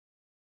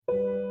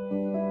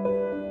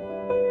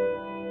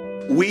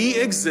We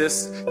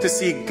exist to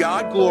see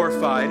God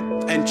glorified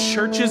and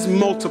churches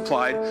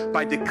multiplied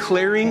by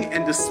declaring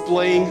and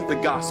displaying the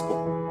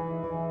gospel.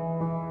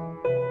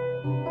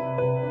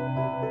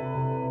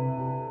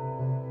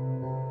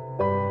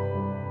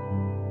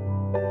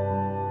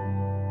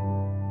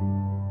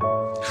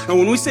 And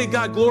when we say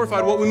God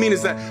glorified, what we mean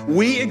is that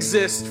we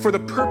exist for the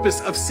purpose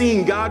of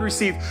seeing God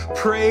receive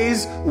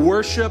praise,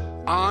 worship,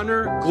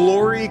 honor,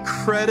 glory,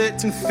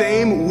 credit, and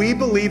fame. We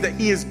believe that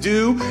He is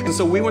due, and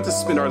so we want to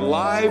spend our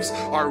lives,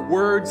 our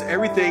words,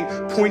 everything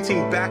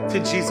pointing back to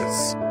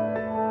Jesus.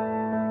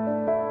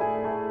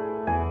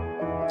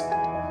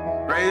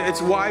 Right?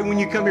 It's why when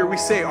you come here, we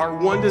say our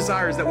one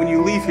desire is that when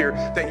you leave here,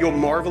 that you'll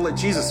marvel at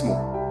Jesus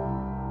more.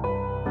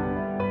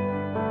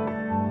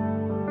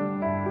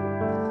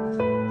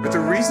 But the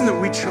reason that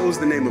we chose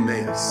the name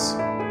Emmaus,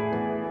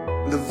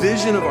 the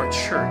vision of our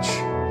church,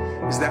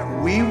 is that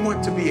we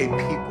want to be a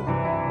people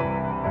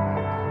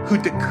who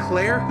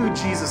declare who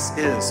Jesus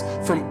is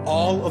from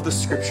all of the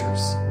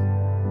scriptures.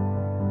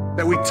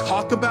 That we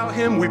talk about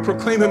Him, we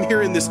proclaim Him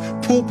here in this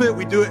pulpit,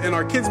 we do it in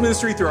our kids'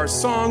 ministry, through our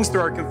songs,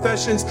 through our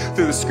confessions,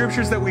 through the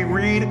scriptures that we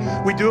read.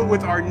 We do it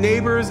with our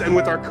neighbors and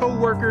with our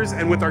co-workers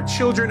and with our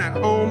children at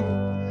home.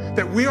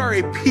 That we are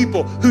a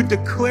people who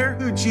declare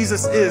who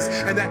Jesus is,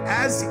 and that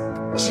as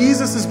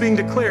Jesus is being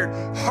declared,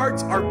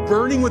 hearts are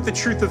burning with the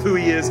truth of who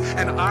He is,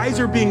 and eyes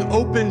are being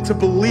opened to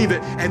believe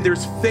it, and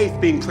there's faith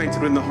being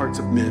planted in the hearts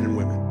of men and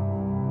women.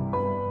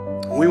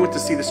 We want to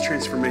see this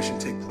transformation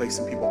take place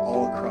in people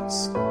all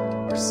across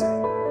our city.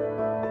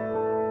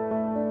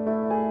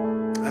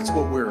 That's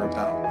what we're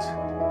about.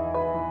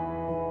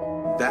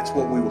 That's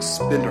what we will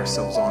spend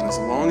ourselves on as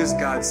long as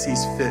God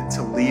sees fit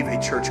to leave a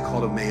church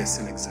called Emmaus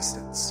in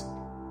existence.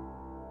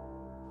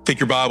 Take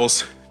your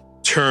Bibles.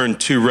 Turn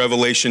to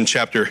Revelation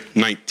chapter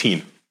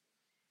 19.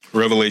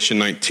 Revelation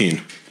 19.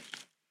 You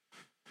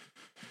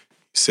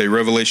say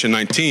Revelation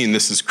 19,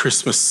 this is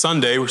Christmas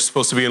Sunday. We're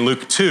supposed to be in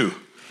Luke 2,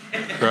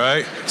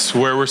 right? It's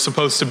where we're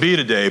supposed to be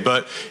today,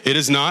 but it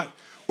is not.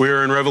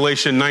 We're in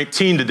Revelation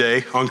 19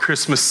 today on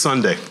Christmas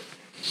Sunday.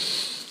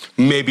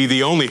 Maybe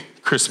the only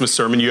Christmas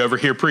sermon you ever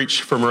hear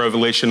preach from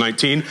Revelation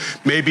 19.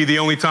 Maybe the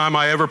only time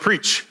I ever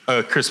preach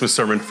a Christmas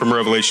sermon from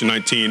Revelation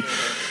 19.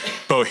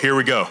 But here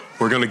we go.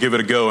 We're going to give it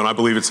a go, and I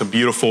believe it's a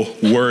beautiful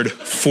word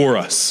for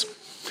us.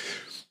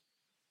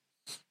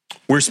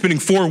 We're spending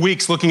 4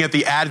 weeks looking at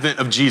the advent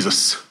of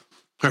Jesus.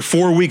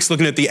 4 weeks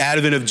looking at the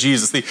advent of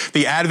Jesus,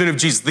 the advent of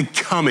Jesus, the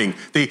coming,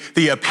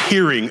 the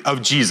appearing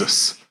of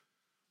Jesus.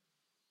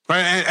 Right?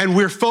 And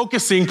we're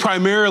focusing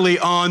primarily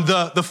on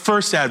the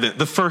first advent,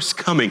 the first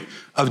coming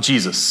of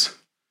Jesus.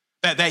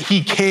 That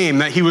He came,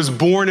 that He was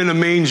born in a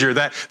manger,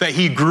 that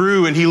He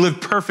grew and He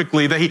lived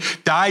perfectly, that He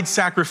died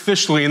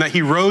sacrificially, and that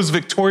He rose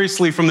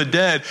victoriously from the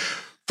dead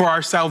for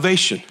our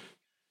salvation.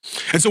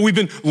 And so we've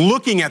been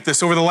looking at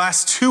this over the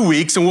last 2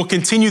 weeks, and we'll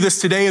continue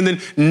this today and then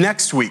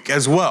next week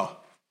as well.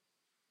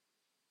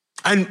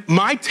 And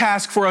my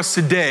task for us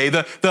today,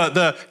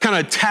 the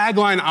kind of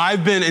tagline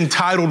I've been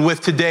entitled with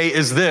today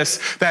is this,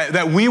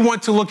 that we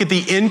want to look at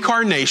the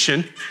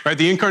incarnation, right?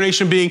 The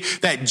incarnation being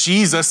that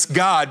Jesus,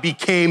 God,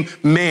 became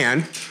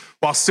man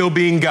while still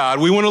being God.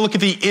 We want to look at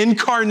the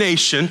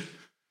incarnation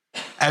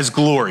as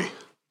glory.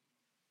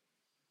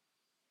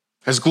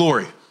 As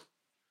glory.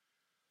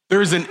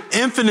 There is an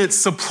infinite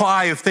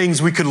supply of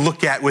things we could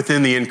look at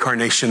within the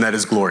incarnation that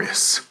is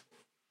glorious.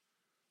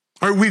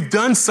 All right, we've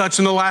done such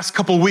in the last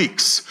couple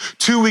weeks.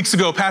 2 weeks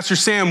ago, Pastor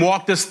Sam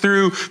walked us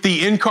through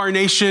the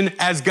incarnation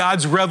as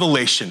God's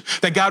revelation,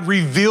 that God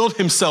revealed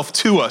Himself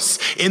to us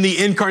in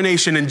the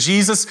incarnation, and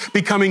Jesus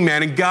becoming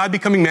man and God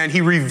becoming man,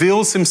 He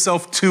reveals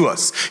Himself to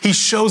us. He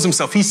shows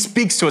Himself. He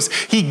speaks to us.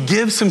 He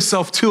gives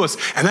Himself to us,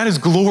 and that is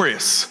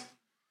glorious.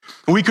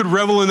 We could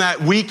revel in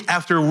that week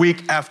after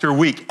week after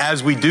week,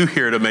 as we do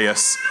here at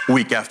Emmaus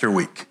week after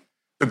week.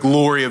 The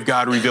glory of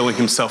God revealing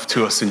Himself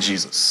to us in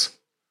Jesus.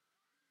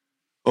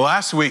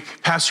 Last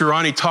week, Pastor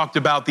Ronnie talked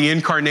about the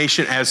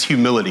incarnation as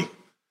humility.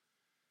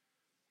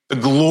 The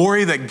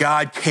glory that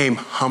God came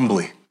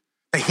humbly,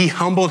 that He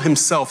humbled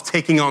Himself,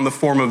 taking on the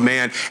form of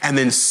man, and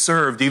then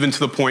served even to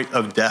the point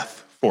of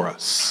death for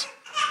us.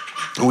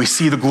 And we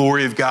see the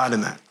glory of God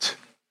in that.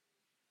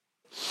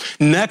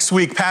 Next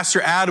week,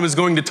 Pastor Adam is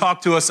going to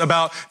talk to us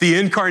about the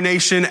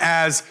incarnation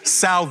as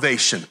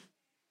salvation.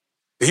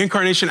 The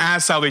incarnation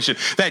as salvation,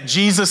 that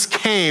Jesus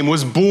came,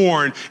 was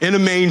born in a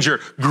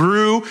manger,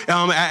 grew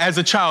as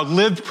a child,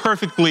 lived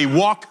perfectly,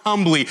 walked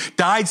humbly,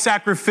 died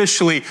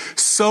sacrificially,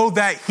 so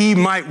that He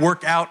might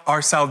work out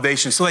our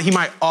salvation, so that He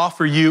might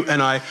offer you and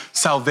I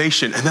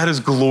salvation. And that is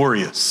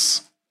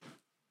glorious.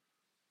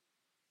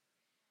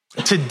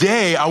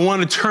 Today, I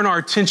want to turn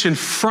our gaze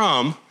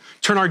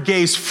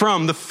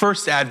from the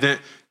first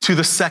advent to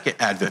the second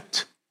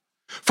advent.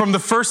 From the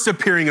first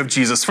appearing of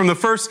Jesus, from the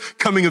first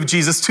coming of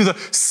Jesus to the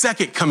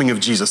second coming of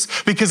Jesus.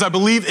 Because I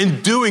believe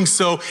in doing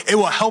so, it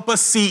will help us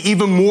see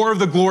even more of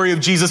the glory of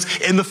Jesus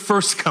in the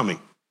first coming.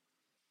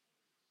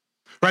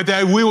 right?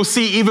 That we will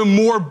see even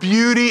more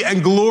beauty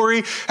and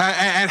glory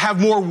and have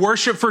more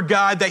worship for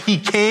God, that he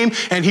came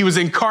and he was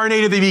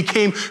incarnated, that he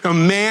became a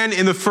man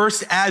in the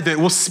first advent.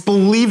 We'll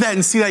believe that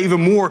and see that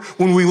even more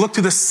when we look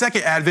to the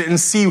second advent and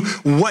see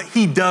what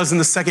he does in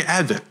the second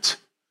advent,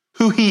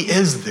 who he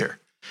is there,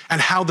 and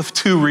how the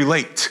two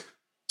relate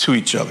to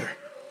each other.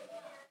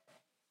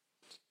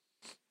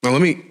 Now,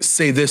 let me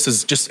say this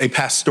as just a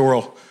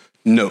pastoral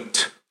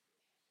note.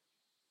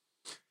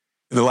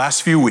 In the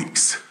last few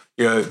weeks,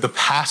 the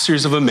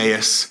pastors of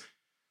Emmaus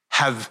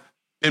have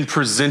been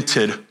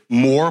presented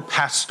more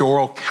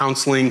pastoral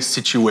counseling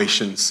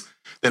situations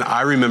than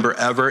I remember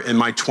ever in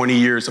my 20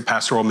 years of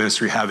pastoral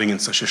ministry having in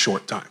such a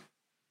short time.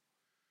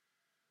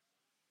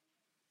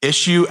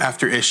 Issue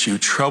after issue,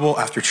 trouble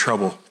after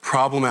trouble,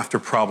 problem after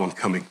problem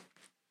coming.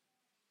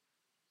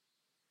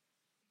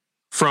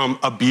 From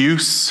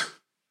abuse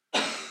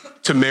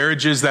to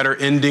marriages that are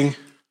ending,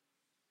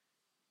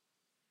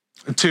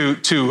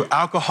 to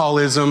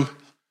alcoholism,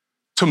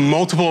 to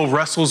multiple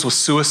wrestles with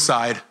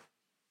suicide,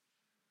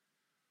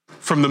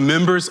 from the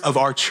members of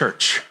our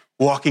church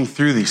walking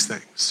through these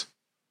things.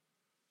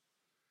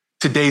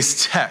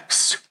 Today's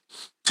text,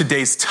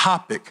 today's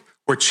topic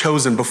were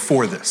chosen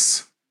before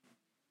this.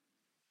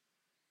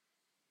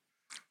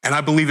 And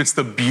I believe it's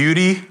the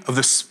beauty of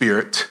the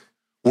Spirit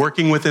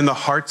working within the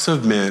hearts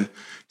of men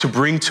to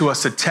bring to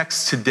us a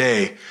text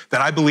today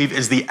that I believe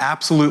is the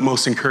absolute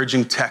most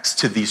encouraging text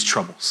to these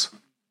troubles.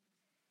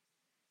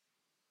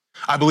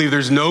 I believe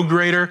there's no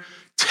greater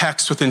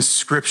text within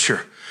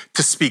Scripture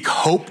to speak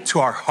hope to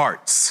our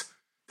hearts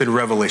than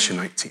Revelation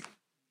 19.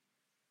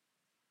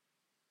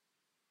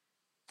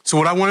 So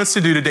what I want us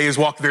to do today is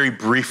walk very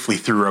briefly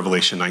through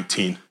Revelation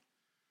 19,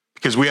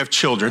 because we have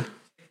children,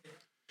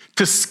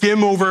 to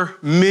skim over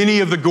many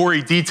of the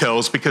gory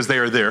details because they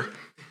are there,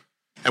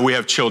 and we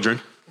have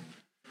children,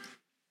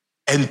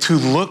 and to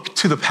look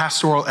to the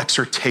pastoral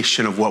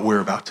exhortation of what we're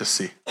about to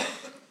see,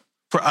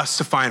 for us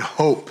to find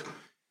hope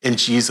in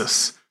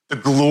Jesus, the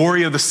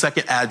glory of the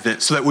second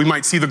advent, so that we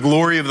might see the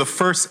glory of the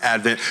first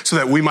advent, so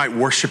that we might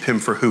worship him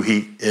for who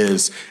he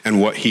is and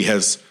what he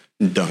has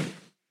done.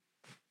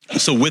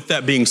 So with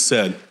that being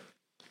said,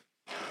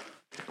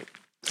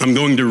 I'm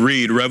going to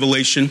read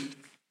Revelation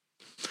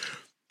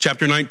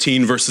chapter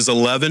 19, verses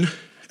 11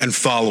 and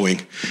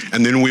following,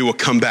 and then we will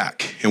come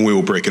back and we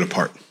will break it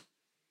apart.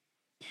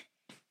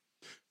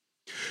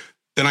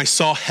 Then I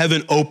saw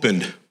heaven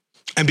opened,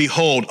 and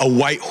behold, a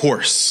white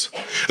horse.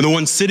 And the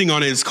one sitting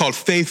on it is called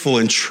Faithful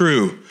and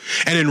True.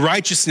 And in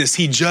righteousness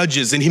he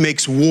judges and he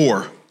makes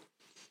war.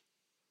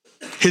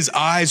 His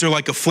eyes are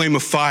like a flame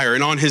of fire,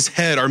 and on his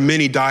head are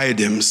many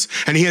diadems.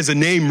 And he has a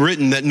name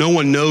written that no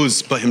one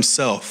knows but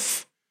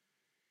himself.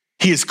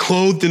 He is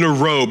clothed in a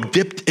robe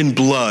dipped in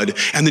blood,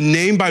 and the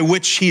name by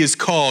which he is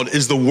called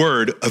is the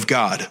Word of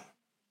God.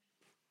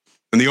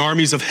 And the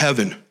armies of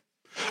heaven,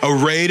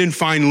 arrayed in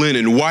fine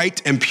linen,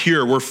 white and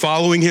pure, were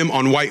following him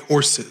on white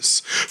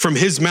horses. From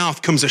his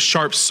mouth comes a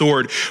sharp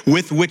sword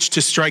with which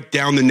to strike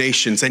down the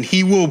nations, and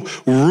he will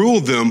rule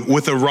them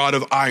with a rod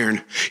of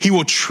iron. He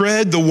will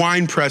tread the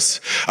winepress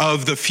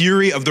of the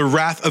fury of the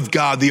wrath of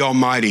God the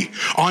Almighty.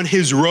 On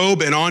his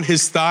robe and on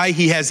his thigh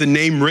he has a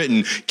name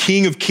written,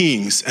 King of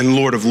Kings and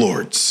Lord of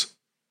Lords.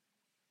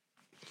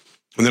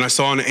 And then I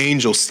saw an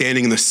angel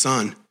standing in the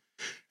sun,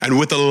 and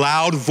with a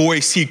loud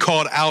voice, he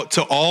called out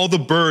to all the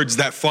birds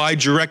that fly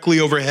directly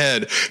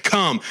overhead,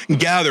 come,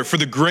 gather for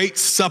the great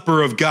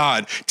supper of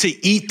God, to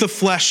eat the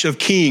flesh of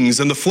kings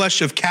and the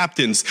flesh of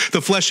captains,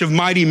 the flesh of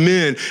mighty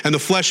men and the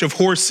flesh of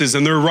horses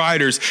and their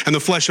riders, and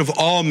the flesh of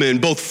all men,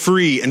 both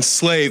free and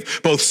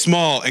slave, both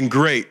small and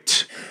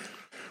great.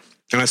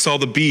 And I saw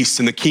the beasts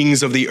and the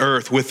kings of the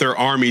earth with their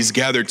armies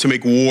gathered to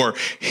make war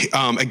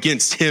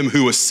against him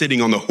who was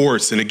sitting on the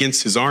horse and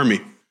against his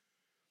army.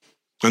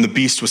 And the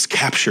beast was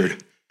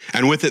captured.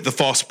 And with it, the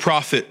false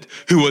prophet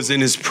who was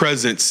in his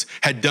presence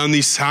had done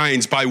these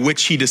signs by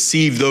which he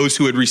deceived those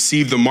who had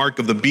received the mark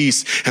of the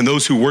beast and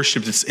those who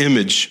worshiped its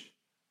image.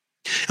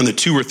 And the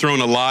two were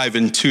thrown alive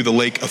into the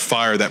lake of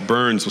fire that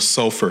burns with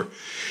sulfur.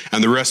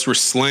 And the rest were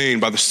slain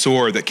by the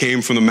sword that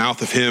came from the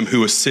mouth of him who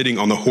was sitting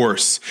on the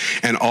horse.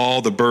 And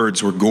all the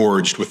birds were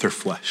gorged with their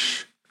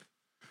flesh.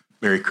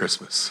 Merry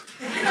Christmas.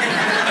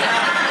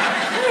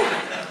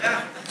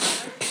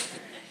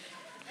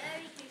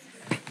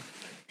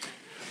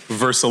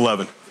 Verse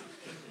 11,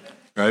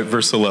 right?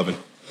 Verse 11.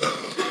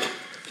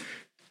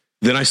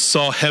 Then I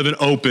saw heaven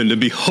opened,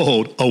 and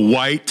behold, a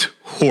white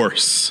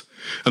horse.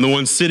 And the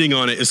one sitting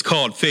on it is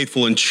called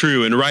Faithful and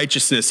True. In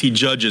righteousness he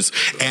judges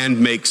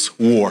and makes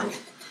war.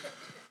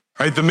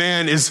 Right? The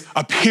man is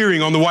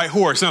appearing on the white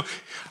horse. Now,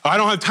 I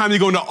don't have time to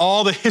go into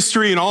all the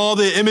history and all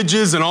the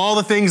images and all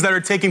the things that are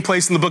taking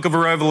place in the book of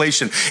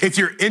Revelation. If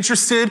you're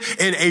interested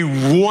in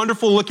a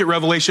wonderful look at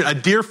Revelation, a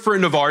dear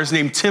friend of ours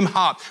named Tim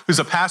Hopp, who's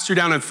a pastor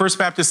down in First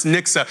Baptist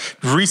Nixa,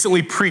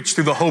 recently preached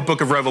through the whole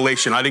book of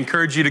Revelation. I'd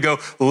encourage you to go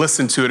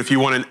listen to it if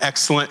you want an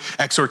excellent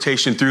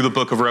exhortation through the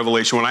book of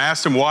Revelation. When I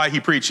asked him why he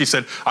preached, he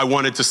said, I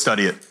wanted to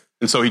study it.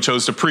 And so he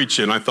chose to preach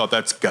it, and I thought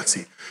that's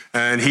gutsy.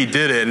 And he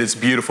did it, and it's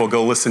beautiful.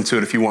 Go listen to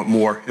it if you want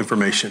more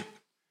information.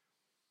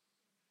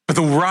 But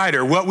the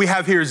writer, what we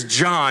have here is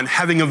John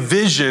having a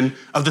vision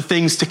of the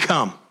things to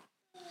come.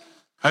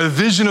 A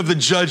vision of the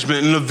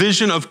judgment and a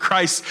vision of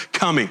Christ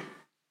coming.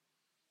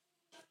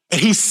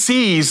 And he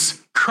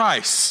sees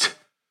Christ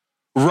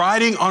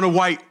riding on a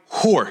white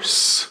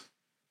horse.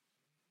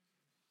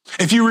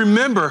 If you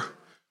remember,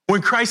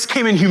 when Christ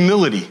came in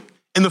humility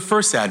in the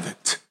first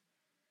advent,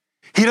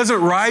 he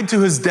doesn't ride to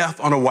his death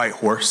on a white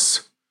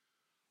horse,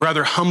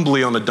 rather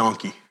humbly on a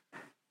donkey.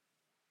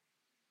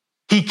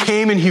 He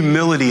came in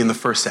humility in the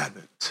first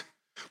advent,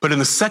 but in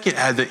the second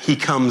advent, he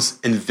comes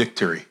in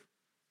victory.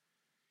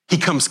 He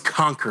comes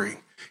conquering.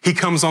 He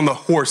comes on the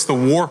horse, the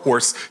war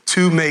horse,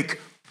 to make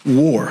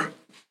war.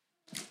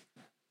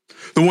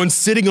 The one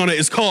sitting on it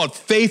is called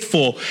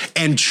Faithful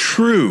and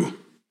True.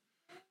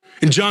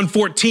 In John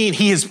 14,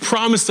 he has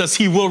promised us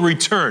he will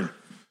return.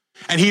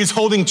 And he is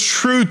holding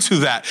true to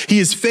that. He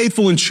is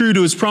faithful and true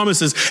to his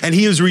promises, and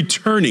he is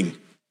returning.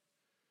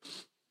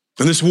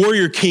 And this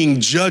warrior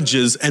king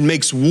judges and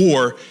makes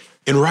war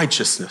in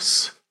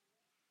righteousness.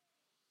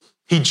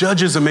 He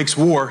judges and makes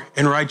war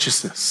in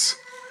righteousness.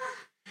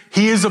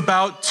 He is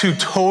about to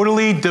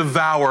totally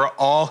devour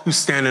all who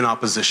stand in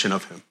opposition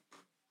of him.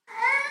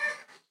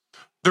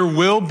 There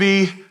will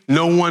be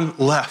no one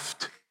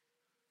left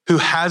who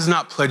has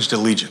not pledged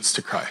allegiance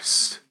to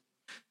Christ.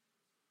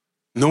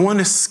 No one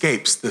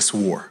escapes this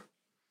war.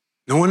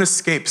 No one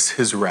escapes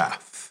his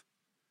wrath.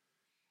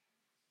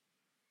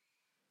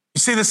 You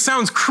say, this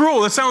sounds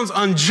cruel, that sounds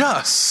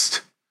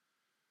unjust.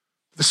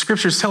 The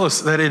scriptures tell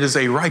us that it is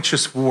a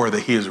righteous war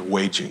that he is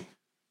waging.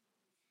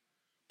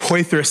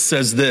 Poythress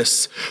says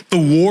this: the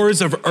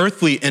wars of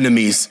earthly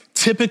enemies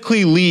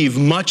typically leave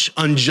much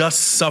unjust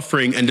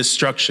suffering and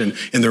destruction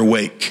in their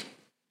wake.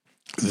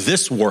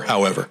 This war,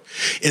 however,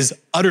 is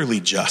utterly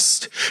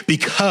just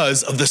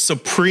because of the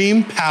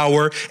supreme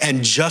power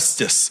and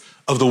justice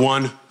of the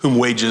one whom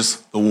wages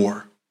the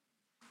war.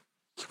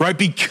 Right?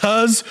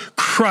 Because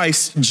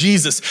Christ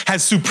Jesus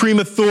has supreme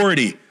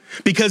authority,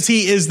 because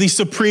he is the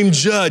supreme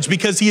judge,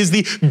 because he is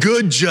the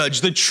good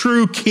judge, the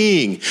true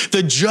king,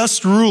 the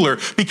just ruler,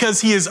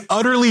 because he is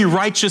utterly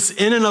righteous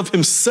in and of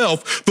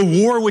himself, the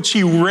war which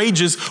he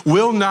rages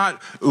will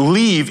not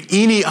leave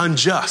any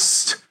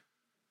unjust.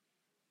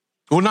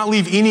 It will not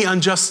leave any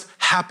unjust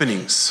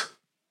happenings.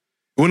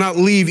 It will not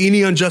leave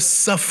any unjust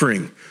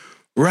suffering.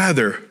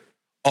 Rather,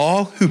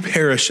 all who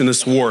perish in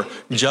this war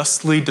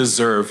justly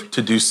deserve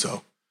to do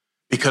so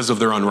because of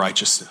their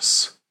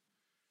unrighteousness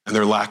and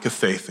their lack of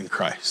faith in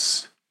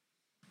Christ.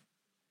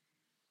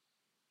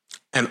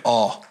 And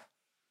all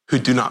who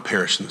do not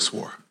perish in this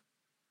war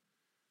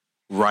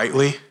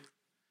rightly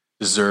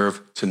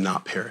deserve to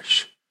not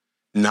perish,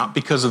 not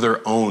because of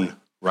their own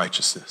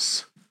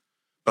righteousness,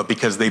 but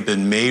because they've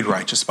been made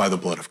righteous by the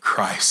blood of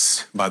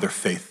Christ, by their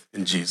faith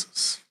in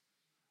Jesus.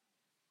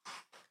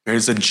 There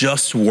is a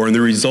just war, and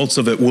the results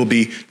of it will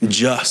be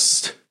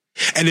just.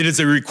 And it is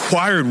a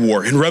required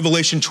war. In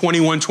Revelation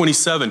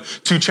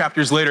 21:27, 2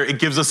 chapters later, it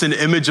gives us an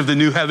image of the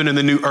new heaven and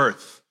the new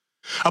earth,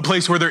 a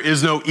place where there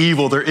is no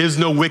evil, there is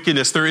no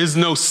wickedness, there is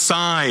no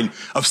sign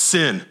of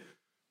sin.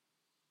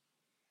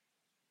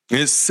 And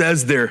it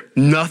says there,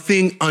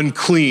 nothing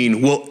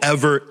unclean will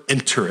ever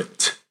enter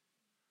it.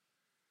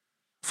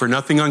 For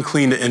nothing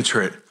unclean to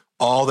enter it,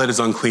 all that is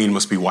unclean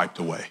must be wiped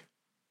away.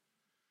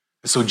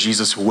 And so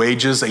Jesus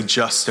wages a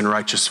just and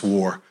righteous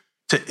war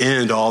to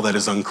end all that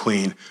is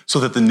unclean, so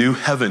that the new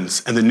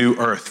heavens and the new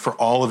earth for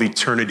all of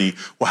eternity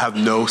will have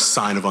no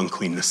sign of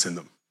uncleanness in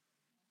them.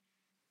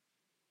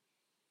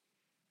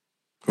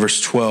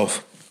 Verse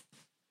 12.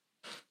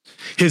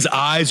 His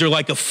eyes are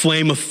like a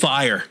flame of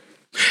fire,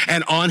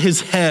 and on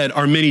his head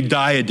are many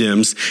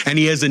diadems, and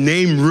he has a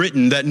name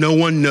written that no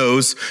one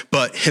knows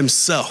but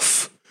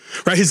himself.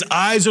 Right? His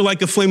eyes are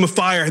like a flame of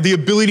fire, the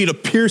ability to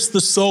pierce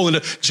the soul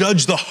and to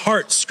judge the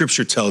heart,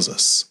 scripture tells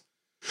us.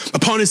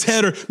 Upon his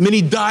head are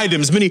many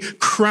diadems, many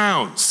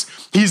crowns.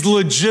 He's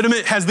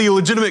legitimate, has the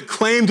legitimate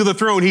claim to the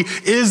throne. He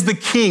is the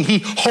king. He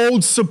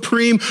holds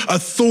supreme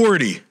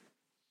authority.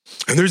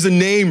 And there's a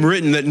name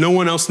written that no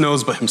one else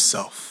knows but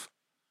himself.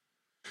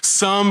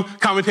 Some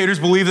commentators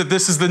believe that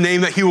this is the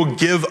name that he will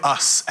give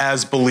us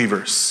as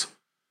believers.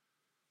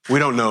 We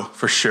don't know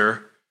for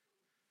sure.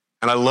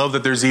 And I love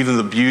that there's even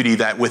the beauty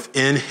that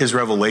within his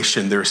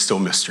revelation, there is still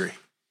mystery.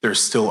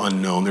 There's still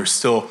unknown. There's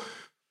still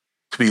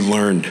to be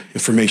learned,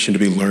 information to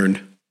be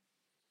learned.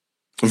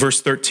 Verse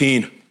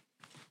 13.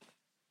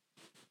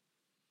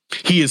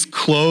 He is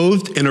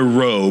clothed in a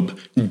robe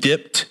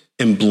dipped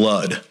in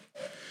blood,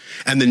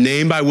 and the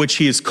name by which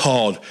he is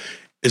called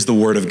is the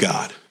Word of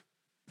God.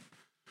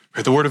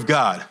 Right? The Word of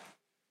God,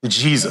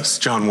 Jesus,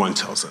 John 1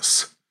 tells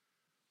us.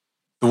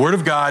 The Word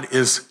of God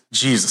is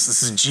Jesus.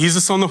 This is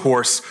Jesus on the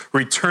horse,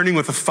 returning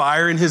with a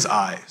fire in his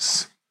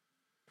eyes,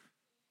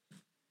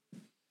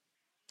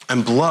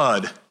 and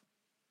blood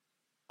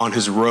on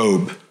his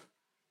robe.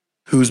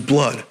 Whose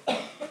blood?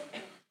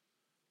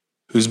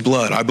 Whose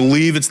blood? I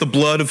believe it's the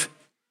blood of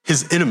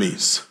his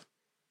enemies.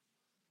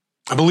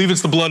 I believe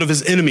it's the blood of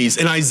his enemies.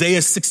 In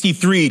Isaiah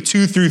 63,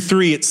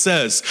 2-3, it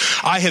says,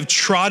 I have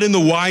trodden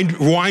the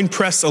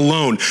winepress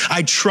alone.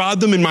 I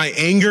trod them in my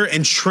anger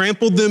and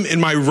trampled them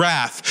in my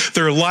wrath.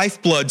 Their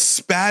lifeblood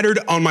spattered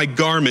on my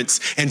garments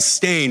and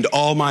stained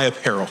all my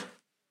apparel.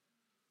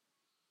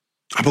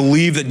 I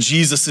believe that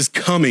Jesus is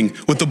coming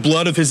with the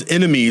blood of his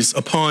enemies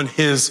upon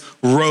his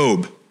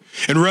robe.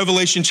 In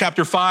Revelation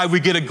chapter 5, we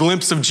get a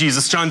glimpse of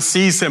Jesus. John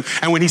sees him,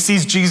 and when he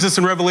sees Jesus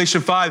in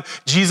Revelation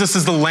 5, Jesus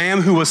is the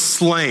Lamb who was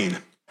slain.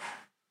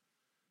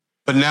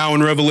 But now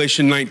in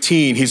Revelation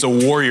 19, he's a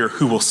warrior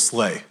who will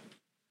slay.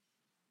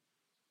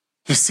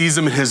 He sees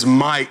him in his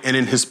might and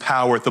in his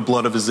power at the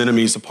blood of his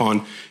enemies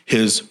upon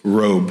his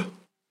robe.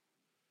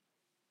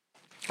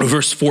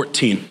 Verse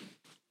 14.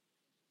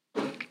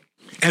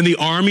 And the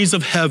armies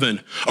of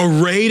heaven,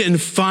 arrayed in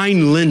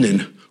fine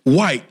linen,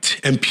 white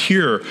and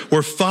pure,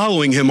 were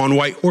following him on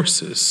white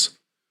horses.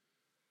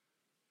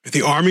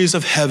 The armies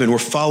of heaven were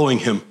following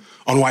him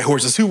on white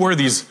horses. Who were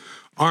these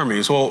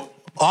armies? Well,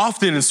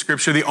 often in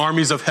Scripture, the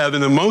armies of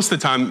heaven, and most of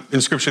the time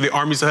in Scripture, the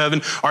armies of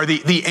heaven are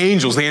the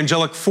angels, the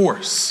angelic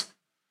force.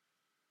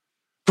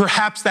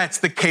 Perhaps that's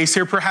the case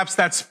here. Perhaps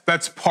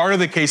that's part of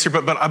the case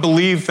here, but I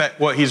believe that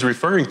what he's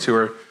referring to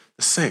are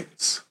the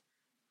saints.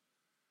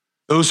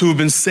 Those who have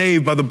been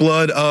saved by the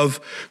blood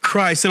of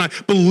Christ. And I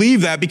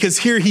believe that because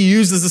here he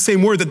uses the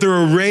same word, that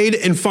they're arrayed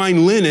in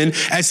fine linen,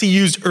 as he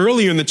used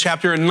earlier in the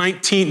chapter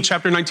 19,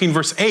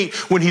 verse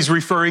 8, when he's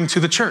referring to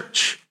the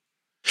church.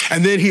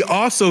 And then he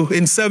also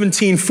in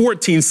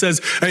 17:14 says,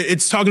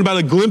 it's talking about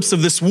a glimpse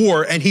of this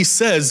war. And he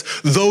says,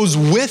 those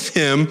with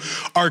him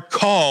are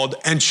called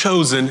and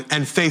chosen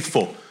and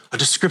faithful. A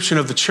description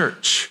of the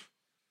church.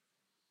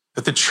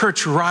 That the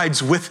church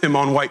rides with him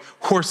on white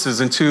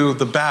horses into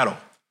the battle,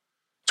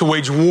 to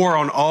wage war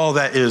on all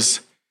that is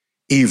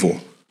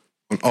evil,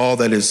 on all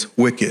that is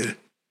wicked.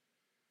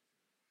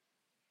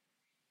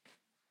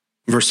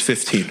 Verse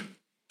 15.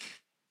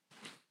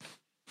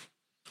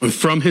 And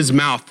from his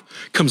mouth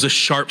comes a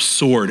sharp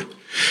sword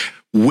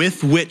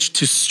with which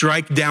to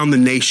strike down the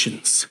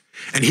nations,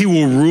 and he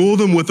will rule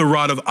them with a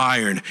rod of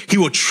iron. He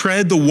will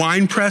tread the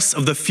winepress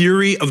of the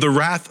fury of the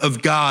wrath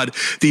of God,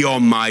 the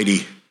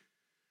Almighty.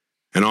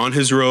 And on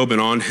his robe and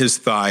on his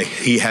thigh,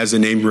 he has a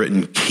name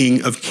written,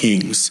 King of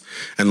Kings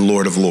and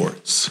Lord of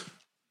Lords.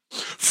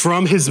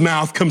 From his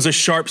mouth comes a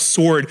sharp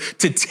sword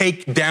to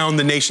take down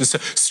the nations, to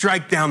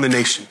strike down the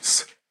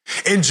nations.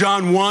 In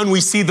John 1,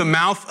 we see the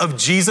mouth of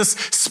Jesus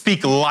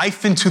speak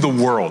life into the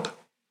world.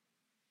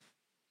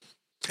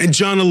 In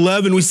John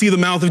 11, we see the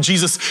mouth of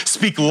Jesus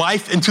speak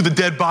life into the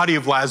dead body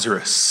of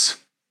Lazarus.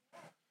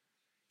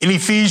 In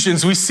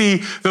Ephesians, we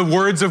see the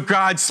words of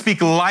God speak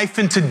life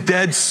into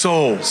dead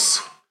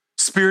souls,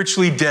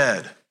 spiritually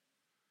dead.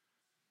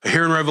 But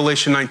here in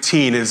Revelation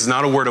 19, it is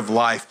not a word of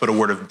life, but a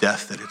word of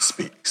death that it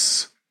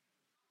speaks.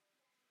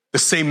 The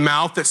same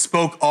mouth that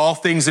spoke all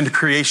things into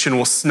creation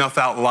will snuff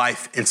out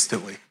life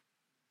instantly.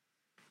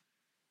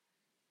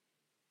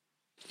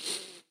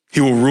 He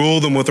will rule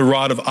them with a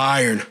rod of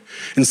iron.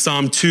 In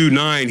Psalm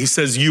 2:9, he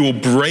says, you will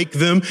break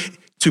them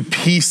to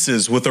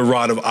pieces with a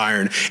rod of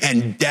iron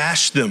and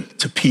dash them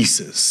to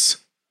pieces.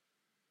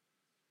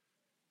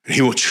 And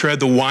he will tread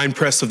the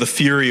winepress of the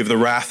fury of the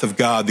wrath of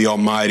God, the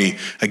Almighty.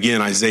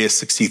 Again, Isaiah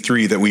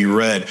 63 that we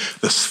read,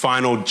 this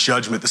final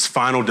judgment, this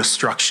final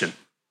destruction.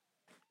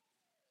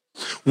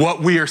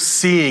 What we are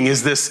seeing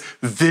is this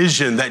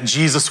vision that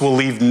Jesus will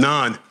leave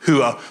none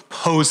who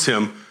oppose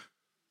him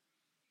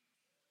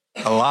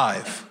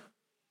alive.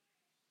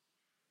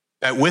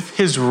 That with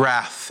his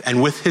wrath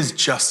and with his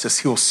justice,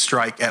 he will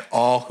strike at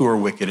all who are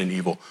wicked and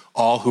evil,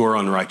 all who are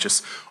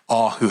unrighteous,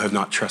 all who have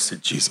not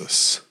trusted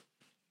Jesus.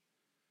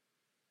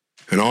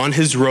 And on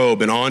his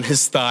robe and on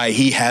his thigh,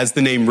 he has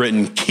the name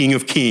written, King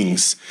of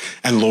Kings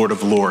and Lord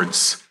of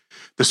Lords.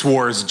 This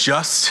war is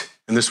just,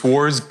 and this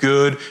war is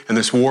good, and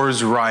this war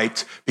is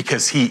right,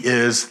 because he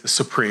is the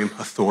supreme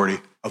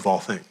authority of all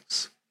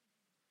things.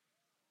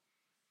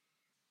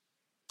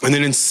 And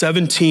then in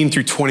 17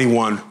 through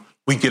 21,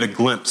 we get a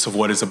glimpse of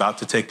what is about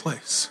to take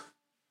place.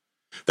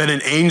 That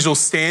an angel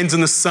stands in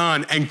the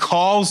sun and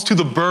calls to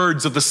the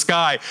birds of the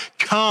sky,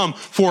 come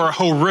for a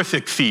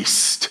horrific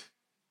feast.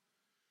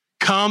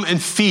 Come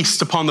and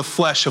feast upon the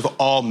flesh of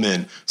all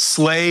men,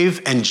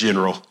 slave and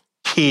general,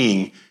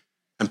 king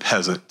and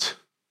peasant.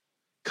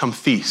 Come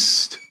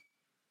feast.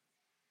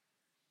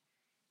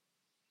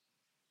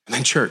 And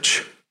then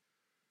church,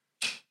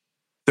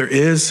 there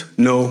is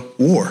no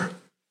war.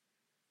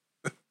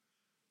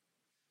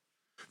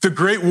 The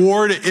great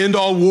war to end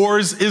all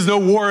wars is no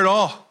war at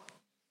all.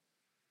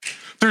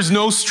 There's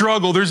no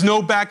struggle. There's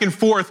no back and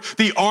forth.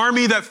 The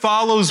army that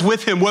follows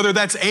with him, whether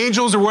that's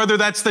angels or whether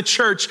that's the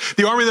church,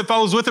 the army that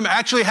follows with him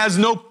actually has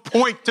no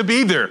point to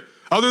be there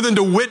other than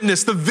to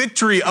witness the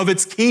victory of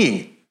its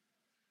king.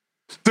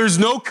 There's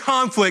no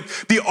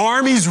conflict. The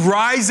armies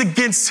rise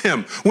against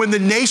him. When the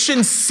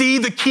nations see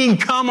the king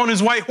come on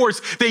his white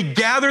horse, they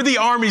gather the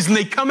armies and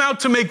they come out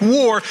to make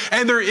war,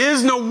 and there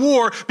is no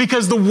war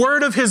because the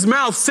word of his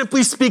mouth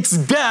simply speaks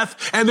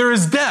death, and there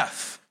is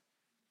death.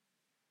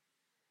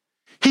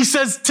 He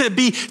says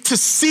to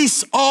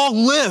cease all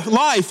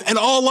life, and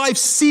all life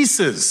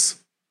ceases.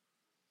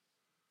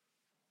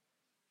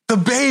 The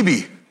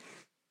baby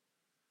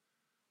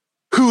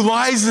who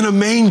lies in a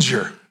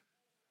manger,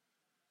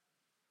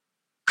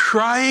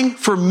 crying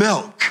for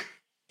milk,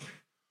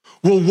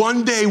 will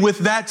one day with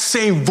that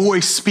same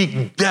voice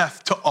speak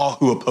death to all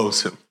who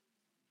oppose him.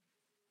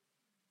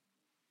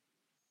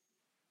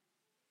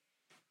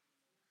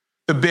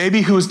 The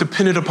baby who is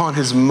dependent upon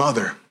his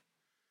mother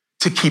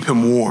to keep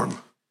him warm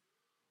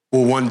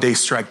will one day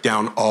strike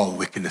down all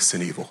wickedness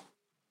and evil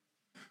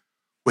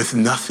with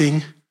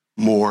nothing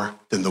more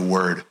than the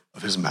word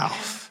of his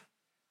mouth.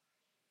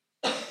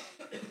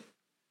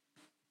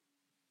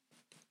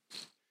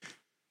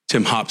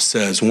 Tim Hopp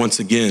says, once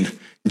again,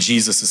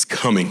 Jesus is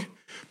coming,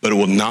 but it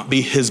will not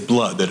be his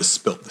blood that is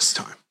spilt this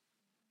time.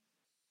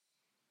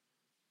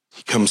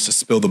 He comes to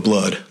spill the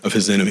blood of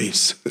his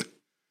enemies.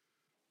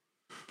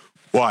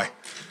 Why?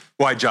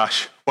 Why,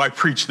 Josh? Why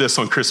preach this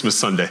on Christmas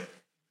Sunday?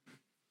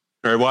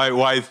 All right,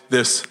 why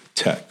this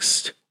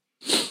text?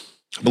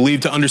 I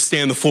believe to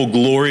understand the full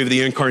glory of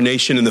the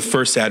incarnation in the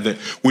first advent,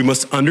 we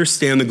must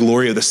understand the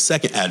glory of the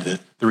second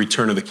advent, the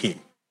return of the King.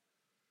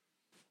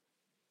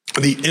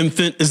 The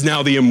infant is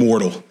now the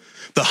immortal.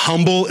 The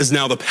humble is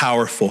now the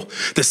powerful.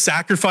 The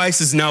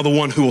sacrifice is now the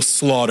one who will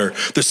slaughter.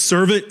 The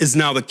servant is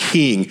now the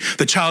king.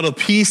 The child of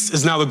peace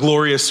is now the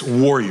glorious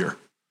warrior.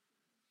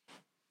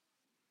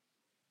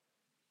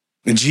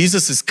 And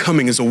Jesus is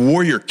coming as a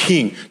warrior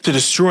king to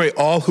destroy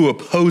all who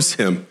oppose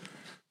him.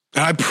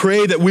 And I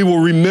pray that we will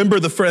remember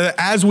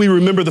as we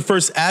remember the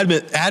first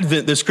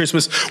advent this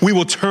Christmas, we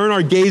will turn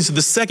our gaze to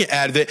the second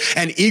advent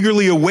and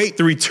eagerly await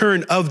the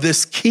return of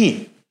this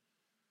king.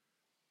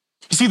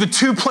 You see, the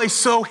two play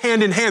so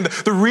hand in hand.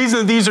 The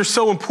reason these are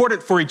so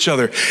important for each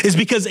other is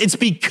because it's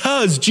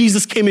because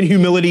Jesus came in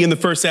humility in the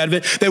first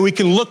advent that we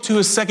can look to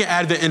his second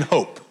advent in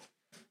hope.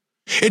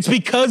 It's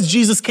because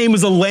Jesus came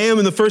as a lamb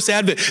in the first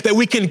advent that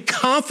we can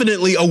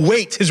confidently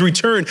await his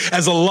return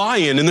as a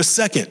lion in the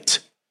second.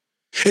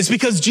 It's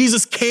because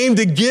Jesus came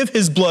to give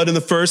his blood in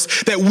the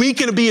first that we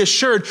can be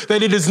assured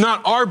that it is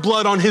not our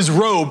blood on his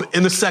robe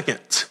in the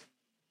second.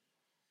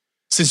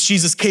 Since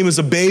Jesus came as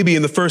a baby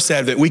in the first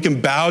advent, we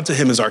can bow to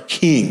him as our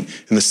king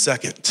in the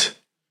second.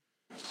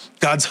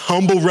 God's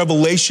humble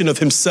revelation of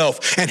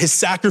himself and his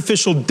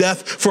sacrificial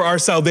death for our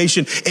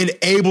salvation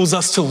enables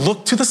us to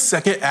look to the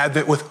second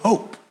advent with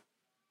hope.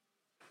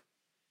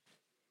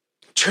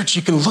 Church,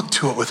 you can look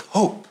to it with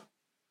hope.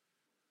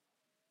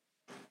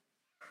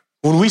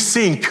 When we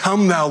sing,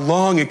 "Come thou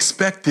long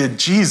expected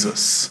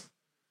Jesus,"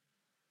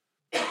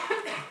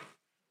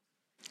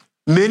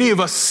 many of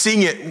us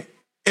sing it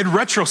in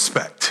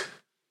retrospect,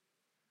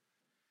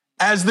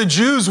 as the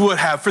Jews would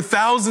have for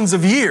thousands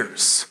of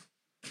years.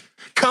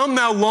 Come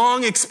thou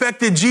long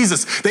expected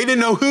Jesus. They didn't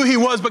know who he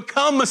was, but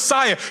come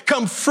Messiah,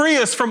 come free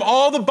us from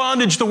all the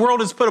bondage the world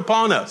has put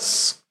upon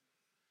us.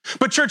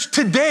 But church,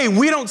 today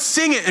we don't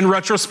sing it in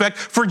retrospect,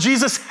 for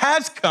Jesus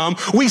has come.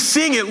 We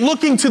sing it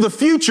looking to the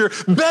future,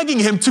 begging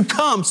him to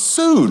come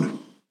soon.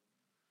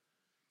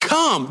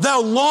 Come,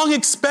 thou long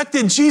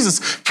expected Jesus.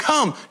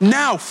 Come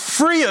now,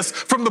 free us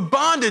from the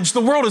bondage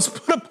the world has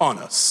put upon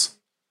us.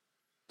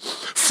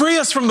 Free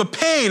us from the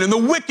pain and the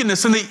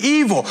wickedness and the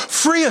evil.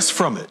 Free us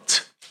from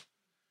it.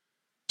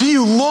 Do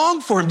you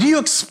long for him? Do you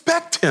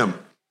expect him?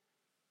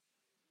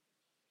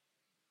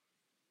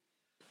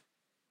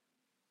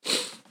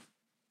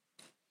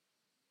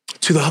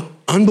 To the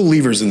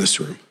unbelievers in this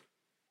room,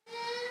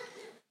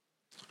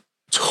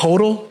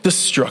 total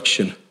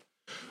destruction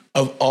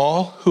of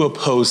all who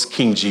oppose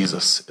King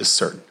Jesus is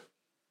certain.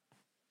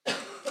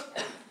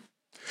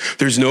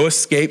 There's no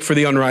escape for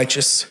the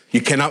unrighteous.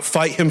 You cannot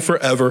fight him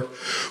forever.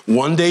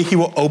 One day he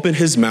will open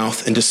his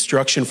mouth and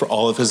destruction for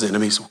all of his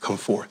enemies will come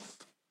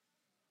forth.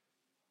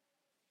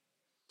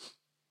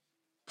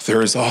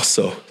 There is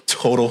also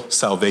total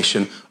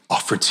salvation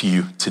offered to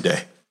you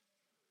today.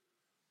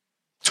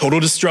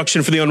 Total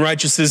destruction for the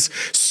unrighteous is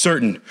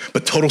certain,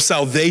 but total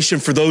salvation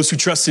for those who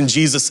trust in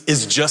Jesus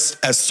is just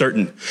as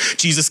certain.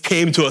 Jesus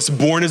came to us,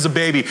 born as a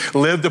baby,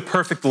 lived a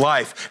perfect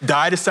life,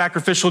 died a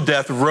sacrificial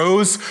death,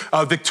 rose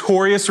a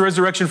victorious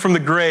resurrection from the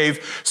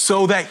grave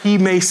so that he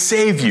may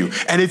save you.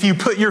 And if you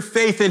put your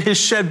faith in his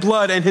shed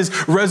blood and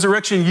his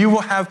resurrection, you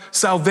will have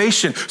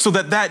salvation so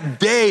that that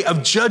day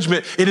of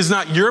judgment, it is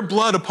not your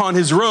blood upon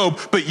his robe,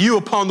 but you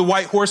upon the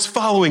white horse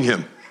following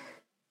him.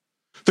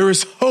 There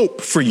is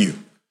hope for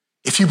you.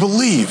 If you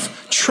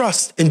believe,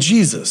 trust in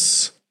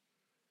Jesus.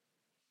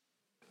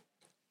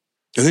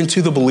 And then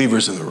to the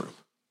believers in the room.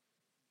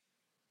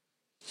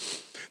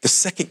 The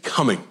second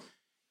coming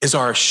is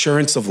our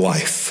assurance of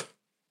life.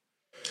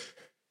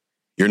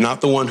 You're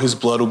not the one whose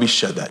blood will be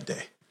shed that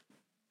day.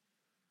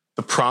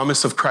 The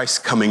promise of Christ's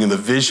coming and the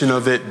vision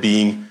of it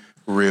being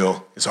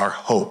real is our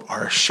hope,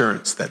 our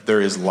assurance that there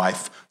is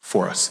life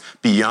for us.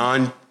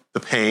 Beyond the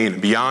pain,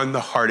 beyond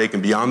the heartache,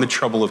 and beyond the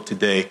trouble of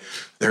today,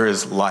 there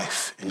is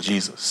life in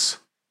Jesus.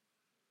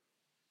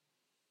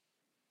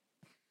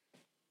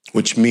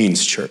 Which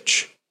means,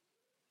 church,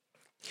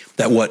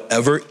 that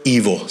whatever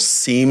evil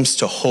seems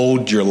to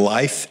hold your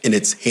life in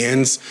its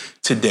hands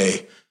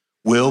today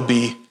will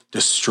be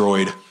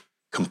destroyed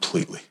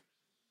completely.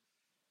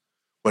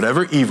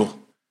 Whatever evil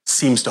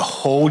seems to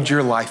hold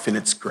your life in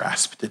its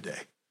grasp today,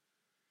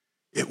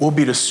 it will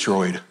be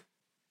destroyed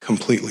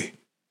completely.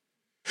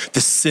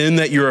 The sin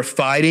that you are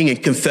fighting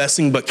and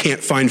confessing but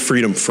can't find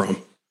freedom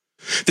from.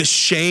 The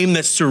shame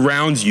that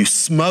surrounds you,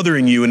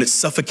 smothering you in its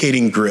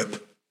suffocating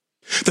grip.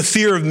 The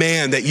fear of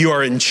man that you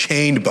are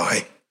enchained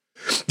by.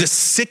 The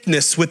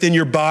sickness within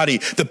your body,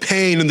 the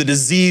pain and the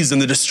disease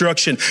and the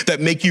destruction that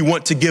make you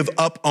want to give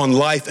up on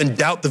life and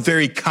doubt the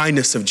very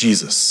kindness of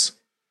Jesus.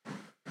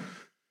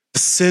 The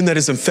sin that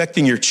is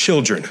infecting your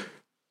children,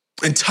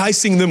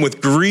 enticing them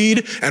with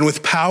greed and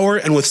with power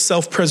and with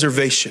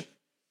self-preservation.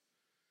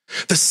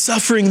 The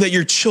suffering that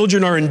your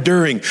children are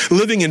enduring,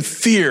 living in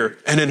fear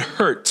and in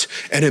hurt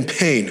and in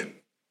pain.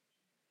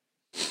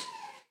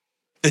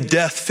 The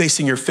death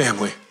facing your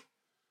family.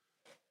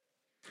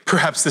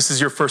 Perhaps this is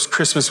your first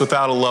Christmas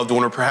without a loved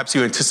one, or perhaps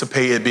you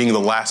anticipate it being the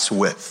last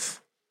with.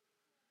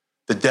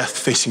 The death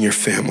facing your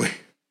family.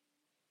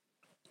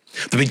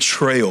 The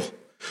betrayal,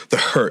 the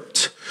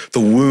hurt,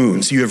 the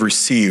wounds you have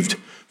received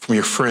from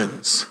your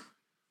friends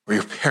or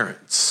your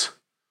parents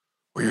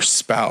or your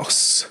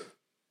spouse.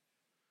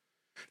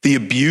 The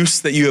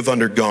abuse that you have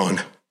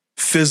undergone,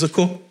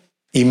 physical,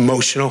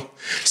 emotional,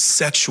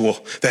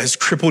 sexual, that has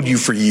crippled you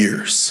for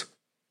years.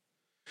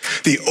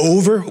 The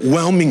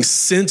overwhelming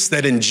sense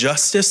that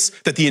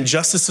the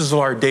injustices of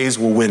our days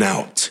will win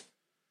out.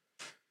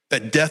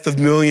 That death of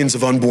millions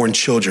of unborn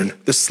children,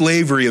 the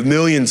slavery of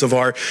millions of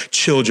our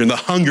children, the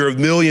hunger of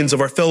millions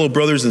of our fellow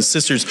brothers and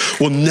sisters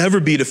will never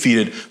be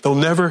defeated. They'll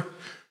never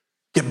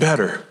get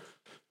better.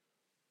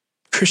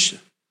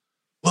 Christian,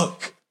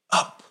 look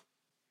up.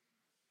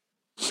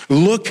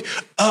 Look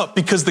up,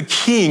 because the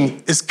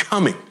King is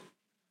coming.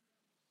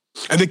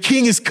 And the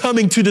King is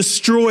coming to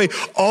destroy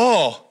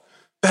all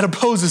that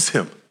opposes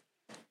him.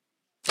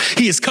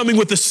 He is coming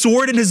with a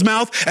sword in his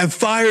mouth and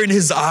fire in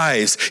his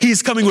eyes. He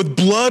is coming with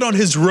blood on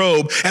his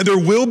robe, and there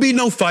will be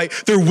no fight.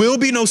 There will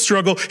be no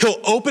struggle.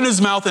 He'll open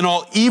his mouth and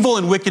all evil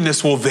and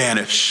wickedness will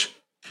vanish.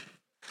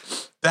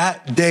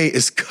 That day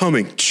is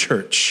coming,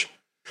 church.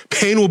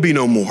 Pain will be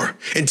no more.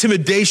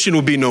 Intimidation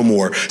will be no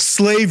more.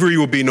 Slavery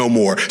will be no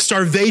more.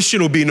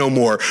 Starvation will be no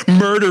more.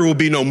 Murder will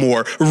be no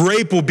more.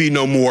 Rape will be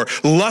no more.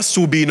 Lust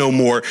will be no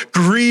more.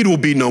 Greed will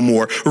be no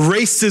more.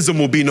 Racism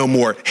will be no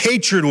more.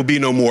 Hatred will be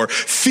no more.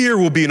 Fear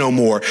will be no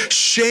more.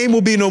 Shame will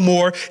be no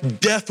more.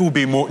 Death will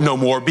be no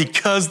more,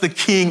 because the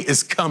King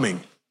is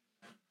coming.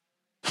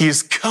 He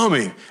is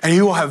coming, and he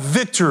will have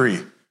victory.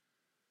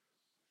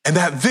 And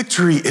that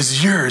victory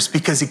is yours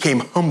because he came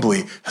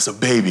humbly as a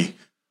baby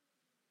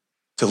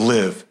to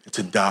live and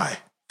to die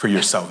for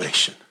your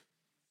salvation.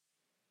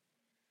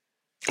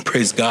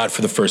 Praise God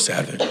for the first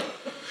Advent,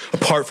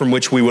 apart from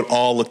which we would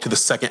all look to the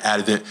second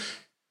Advent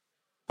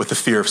with the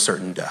fear of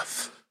certain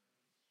death.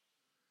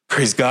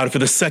 Praise God for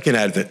the second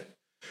Advent,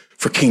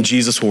 for King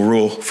Jesus will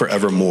rule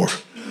forevermore.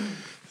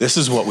 This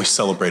is what we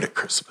celebrate at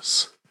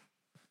Christmas.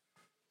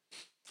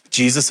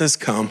 Jesus has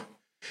come,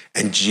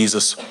 and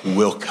Jesus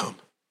will come.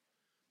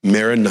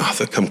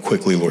 Maranatha, come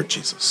quickly, Lord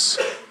Jesus.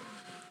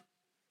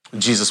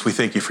 Jesus, we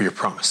thank you for your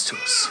promise to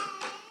us.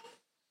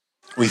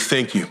 We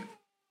thank you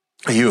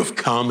that you have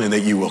come and that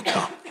you will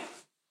come.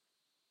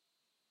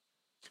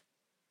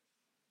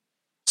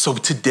 So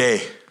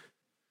today,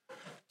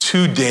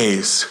 2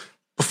 days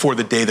before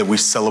the day that we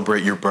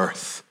celebrate your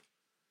birth,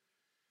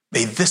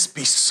 may this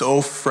be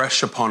so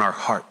fresh upon our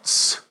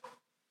hearts.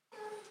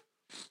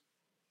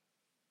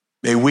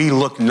 May we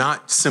look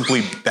not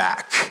simply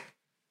back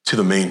to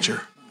the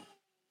manger,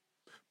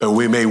 but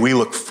may we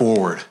look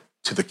forward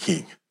to the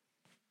King.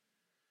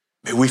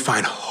 May we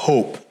find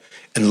hope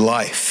and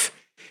life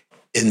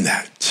in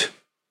that.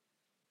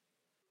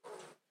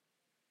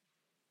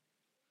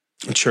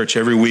 In church,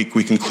 every week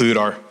we conclude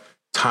our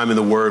time in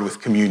the Word with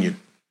communion.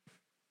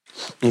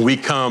 And we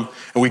come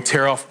and we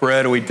tear off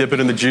bread and we dip it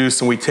in the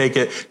juice and we take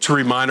it to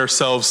remind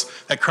ourselves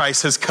that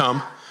Christ has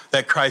come,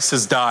 that Christ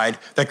has died,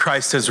 that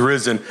Christ has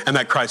risen, and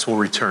that Christ will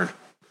return.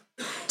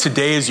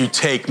 Today, as you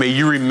take, may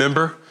you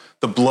remember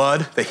the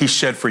blood that he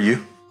shed for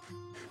you.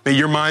 May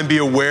your mind be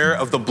aware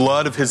of the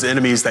blood of his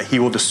enemies that he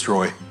will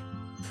destroy.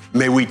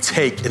 May we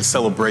take in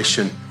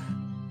celebration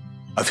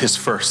of his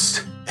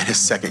first and his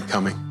second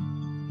coming.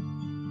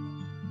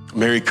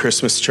 Merry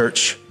Christmas,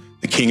 church.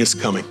 The King is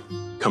coming.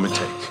 Come and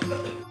take.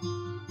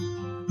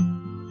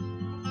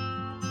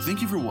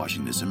 Thank you for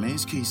watching this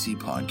Amaze KC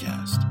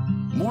podcast.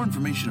 More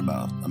information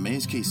about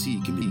Amaze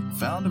KC can be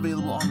found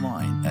available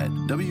online at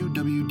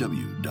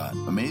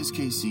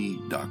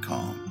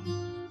www.amazekc.com.